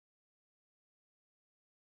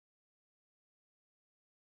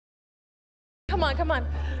Come on, come on.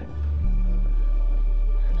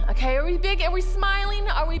 Okay, are we big? Are we smiling?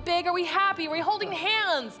 Are we big? Are we happy? Are we holding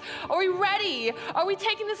hands? Are we ready? Are we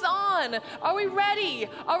taking this on? Are we ready?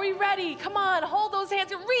 Are we ready? Come on, hold those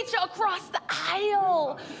hands and reach across the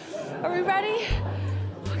aisle. Are we ready?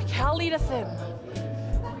 Okay, I'll lead us in.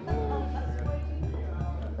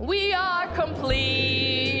 We are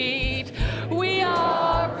complete. We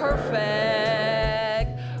are perfect.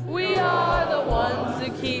 We are the ones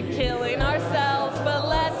who keep killing ourselves, but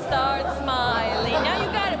let's start smiling. Now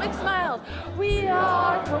you got it, big smiles. We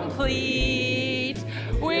are complete.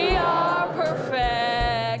 We are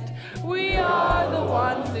perfect. We are the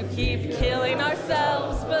ones who keep killing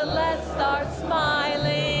ourselves, but let's start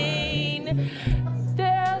smiling.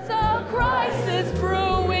 There's a crisis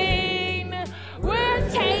brewing. We're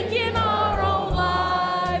taking our own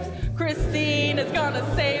lives. Kristina's gonna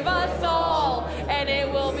save us all, and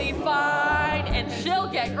it will be fine, and she'll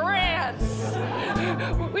get grants.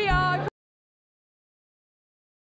 We